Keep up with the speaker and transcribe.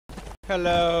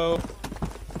Hello,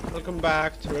 welcome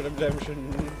back to Red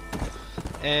Redemption.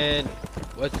 And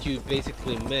what you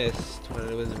basically missed when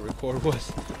I wasn't record was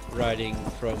riding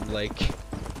from like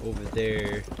over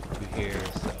there to here.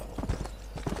 So,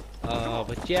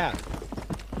 but yeah,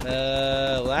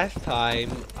 last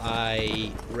time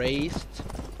I raced.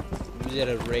 We did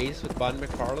a race with Bon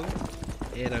McFarlane,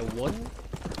 and I won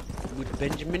with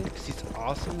Benjamin because he's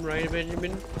awesome, right,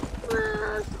 Benjamin?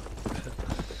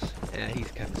 Yeah,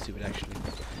 he's kind of stupid actually.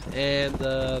 And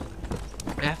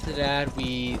after that,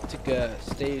 we took a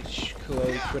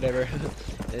stagecoach, whatever,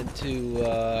 into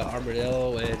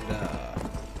Armadillo, and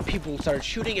people started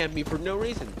shooting at me for no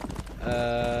reason.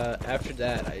 After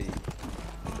that, I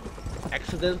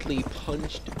accidentally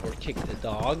punched or kicked a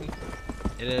dog,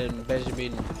 and then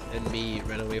Benjamin and me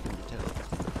ran away from the town.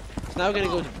 So now we're gonna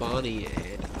go to Bonnie,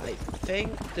 and I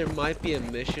think there might be a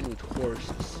mission with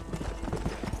horses.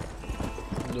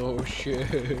 No shit.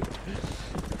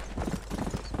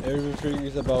 Everything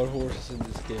is about horses in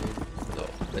this game. No,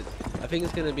 but I think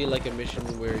it's gonna be like a mission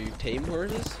where you tame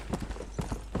horses.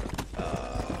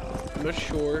 I'm not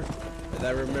sure, but I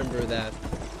remember that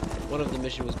one of the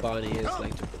missions was Bonnie is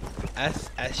like to, as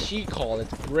she called it,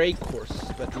 break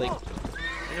horses. But like,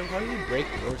 how do you break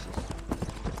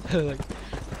horses? Like,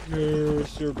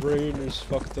 yes, your brain is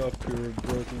fucked up. You're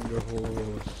breaking the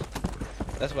horse.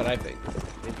 That's what I think.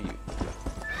 Maybe you.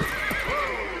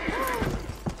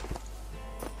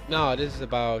 No, this is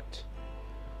about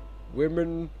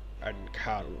women and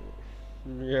cattle.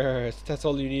 Yes, that's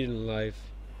all you need in life.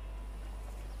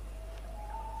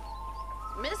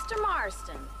 Mr.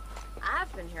 Marston,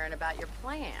 I've been hearing about your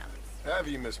plans. Have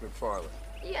you, Miss McFarlane?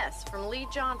 Yes, from Lee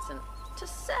Johnson, to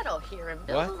settle here and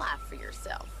build a life for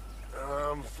yourself.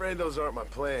 I'm afraid those aren't my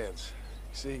plans.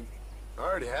 See, I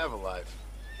already have a life.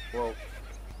 Well,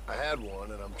 I had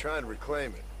one, and I'm trying to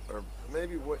reclaim it. Or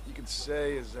maybe what you could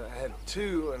say is I had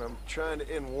two, and I'm trying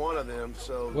to end one of them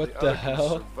so the other can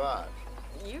survive.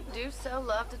 You do so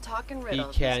love to talk in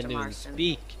riddles, He can't Mr. even Marston.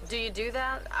 speak. Do you do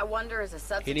that? I wonder as a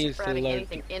substitute for having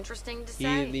anything interesting to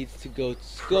say? He needs to go to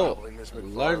school, Probably, Miss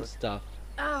learn stuff.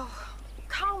 Oh,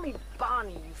 call me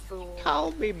Bonnie, you fool.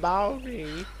 Call me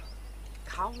Bonnie.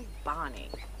 Call me Bonnie.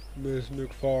 Miss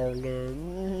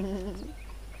McFarlane.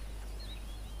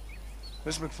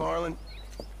 Miss McFarlane,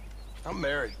 I'm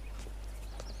married.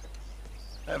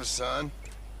 I have a son.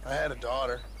 I had a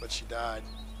daughter, but she died.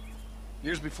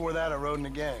 Years before that, I rode in a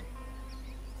gang.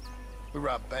 We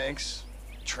robbed banks,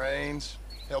 trains,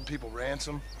 held people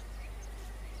ransom.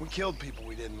 We killed people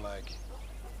we didn't like.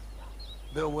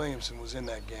 Bill Williamson was in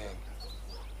that gang.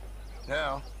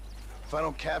 Now, if I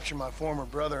don't capture my former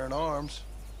brother in arms,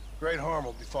 great harm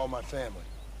will befall my family.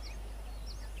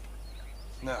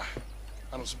 Nah,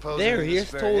 I don't suppose There, he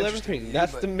has told everything.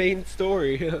 That's the main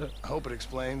story. I hope it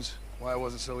explains why I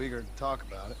wasn't so eager to talk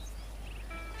about it.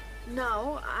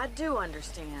 No, I do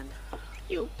understand.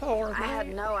 You poor man. I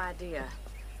had no idea.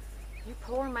 You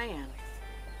poor man.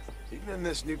 Even in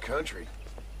this new country,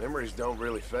 memories don't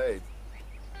really fade.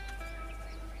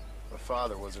 My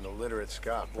father was an illiterate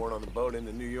Scot born on the boat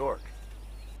into New York.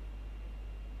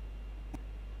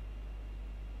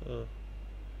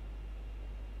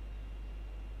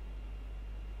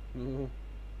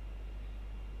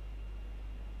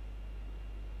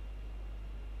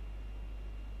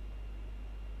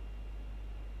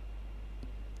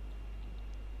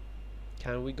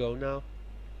 Can we go now?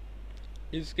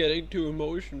 It's getting too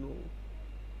emotional.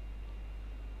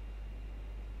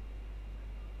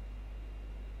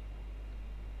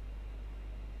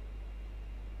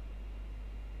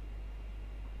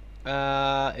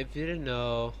 If you didn't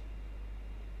know,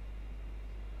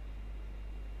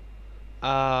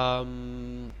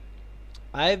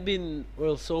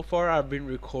 so far I've been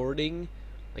recording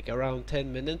like around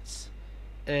 10 minutes,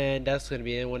 and that's gonna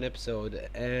be in one episode,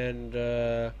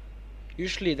 and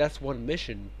usually that's one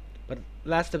mission, but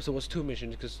last episode was two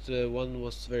missions because the one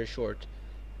was very short,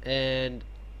 and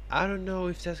I don't know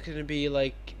if that's gonna be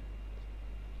like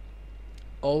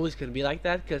always gonna be like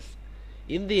that, because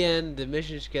in the end the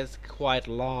missions gets quite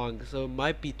long, so it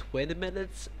might be 20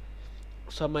 minutes,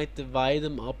 so I might divide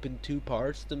them up in two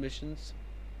parts, the missions.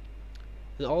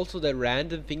 And also the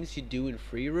random things you do in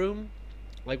free room,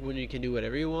 like when you can do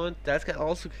whatever you want, that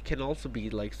can also be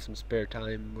like some spare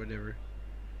time, whatever.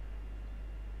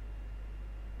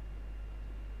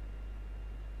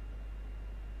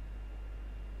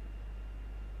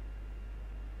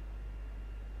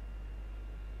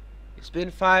 It's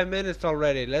been 5 minutes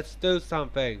already. Let's do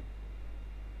something.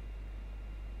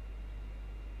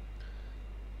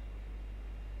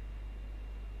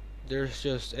 There's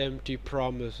just empty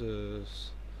promises.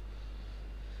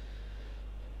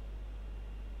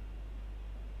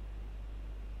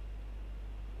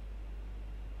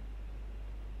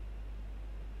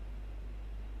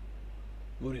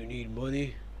 What do you need,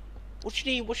 money? What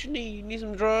you need? What you need? You need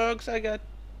some drugs? I got.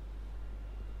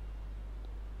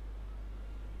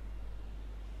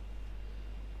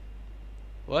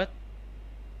 What?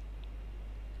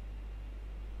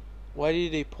 Why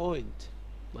did they point?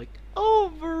 Like,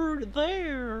 over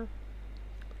there.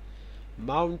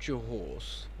 Mount your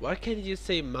horse. Why can't you just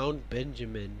say Mount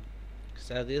Benjamin? Because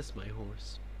that is my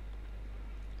horse.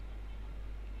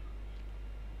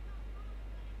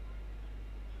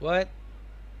 What?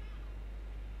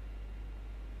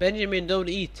 Benjamin, don't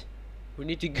eat. We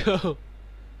need to go.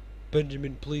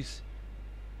 Benjamin, please.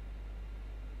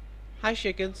 Hi,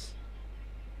 chickens.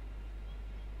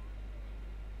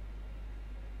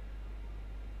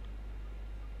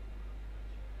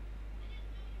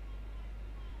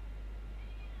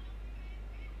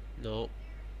 No.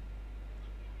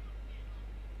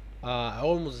 I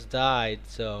almost died,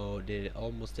 so they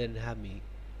almost didn't have me.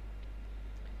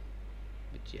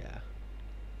 But yeah.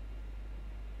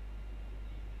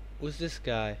 Who's this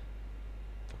guy?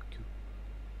 Fuck you.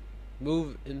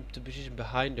 Move into position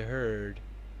behind the herd.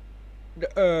 The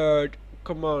herd.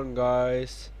 Come on,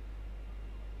 guys.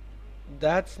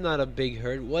 That's not a big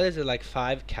herd. What is it, like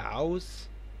 5 cows?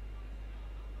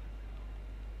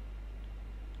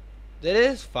 That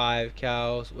is 5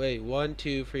 cows. Wait, 1,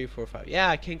 2, 3, 4, 5. Yeah,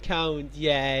 I can count.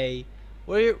 Yay.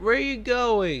 Where are you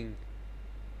going?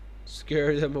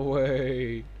 Scare them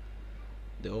away.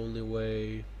 The only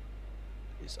way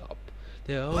is up.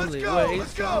 The only way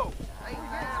Let's go!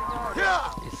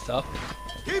 Yeah! is up.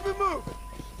 Keep it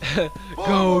moving!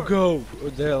 Go, go!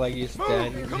 They're like you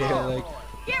standing Come there on. like,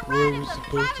 Get where ready are we for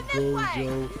supposed to driving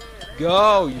go, this way. Joe?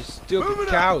 Go, you stupid Moving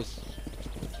up. cows!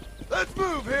 Let's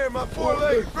move here, my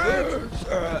four-legged friends!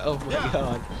 Oh my Yeah.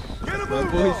 god. Get a My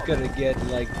move voice on. gonna get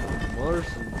like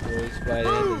Morrison voice by the end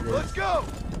of Move! this. Let's go!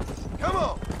 Come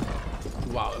on!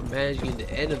 Wow, imagine the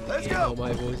end of the Let's game go. how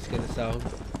my voice is gonna sound.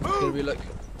 It's gonna Move! be like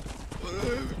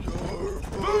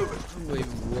Move it! way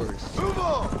worse. Move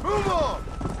on! Move on!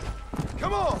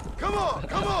 Come on! Come on!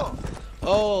 Come on!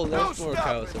 Oh, No there's more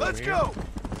stopping! cows over Let's here. go!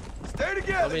 Stay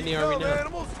together, How many you are we dumb now?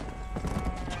 animals!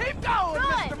 Keep going,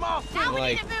 Good. Mr. Mossy! Now we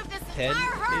Like need to move this 10,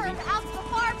 entire herd maybe? out to the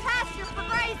far pasture for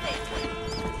grazing.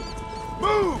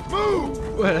 Move!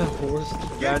 Move! What a horse.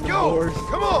 Get Random going! horse.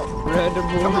 Come on! Random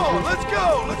horse. Come on! Let's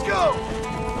go! Let's go!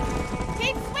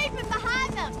 Keep sweeping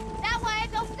behind them. That way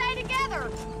they'll stay together.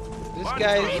 This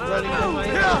guy is running behind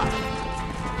me. Yeah!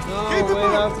 No, Keep it wait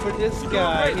moving. up for this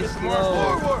guy. He's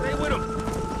slow. Forward! Stay with him.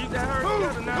 Keep that herd Move.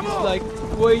 together now. Come He's on. like,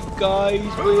 wait guys,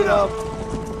 Move wait it up.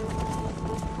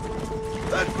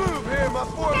 Let's move here, my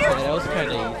four-legged Yeah, that was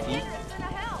friends! kind of easy. It's gonna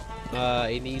help.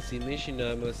 An easy mission,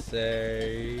 I must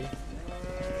say.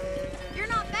 You're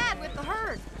not bad with the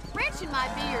herd. Ranching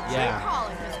might be your Yeah. true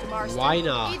calling, Mr. Marston. Why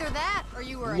not? Either that or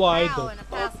you were a Why cow the in a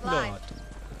past fuck life. not?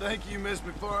 Thank you, Miss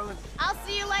McFarland. I'll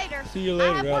see you later. See you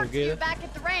later, I have work for you alligator. back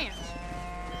at the ranch.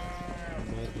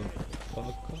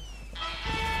 Motherfucker.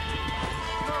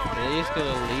 Are they just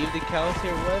gonna leave the cows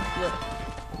here? What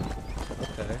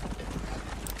the? Okay.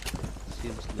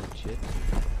 Seems legit.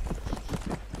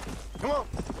 Come on.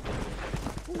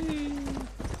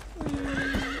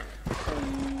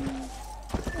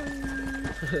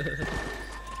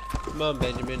 Come on,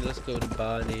 Benjamin, let's go to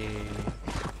Bonnie.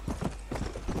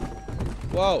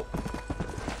 Whoa!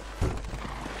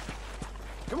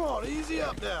 Come on, easy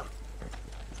up now.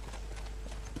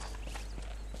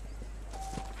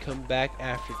 Come back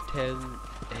after 10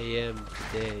 a.m.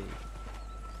 today.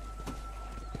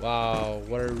 Wow,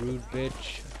 what a rude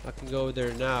bitch. I can go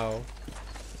there now.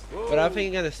 But I think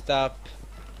I'm gonna stop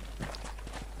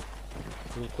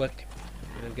real quick.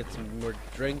 I'm gonna get some more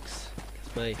drinks.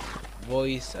 'Cause my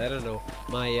voice, I don't know,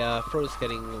 my throat's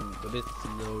getting a bit,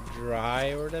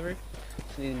 dry or whatever.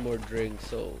 Just need more drinks.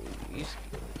 So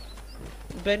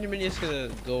Benjamin is gonna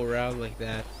go around like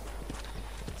that.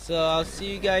 So I'll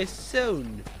see you guys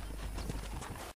soon.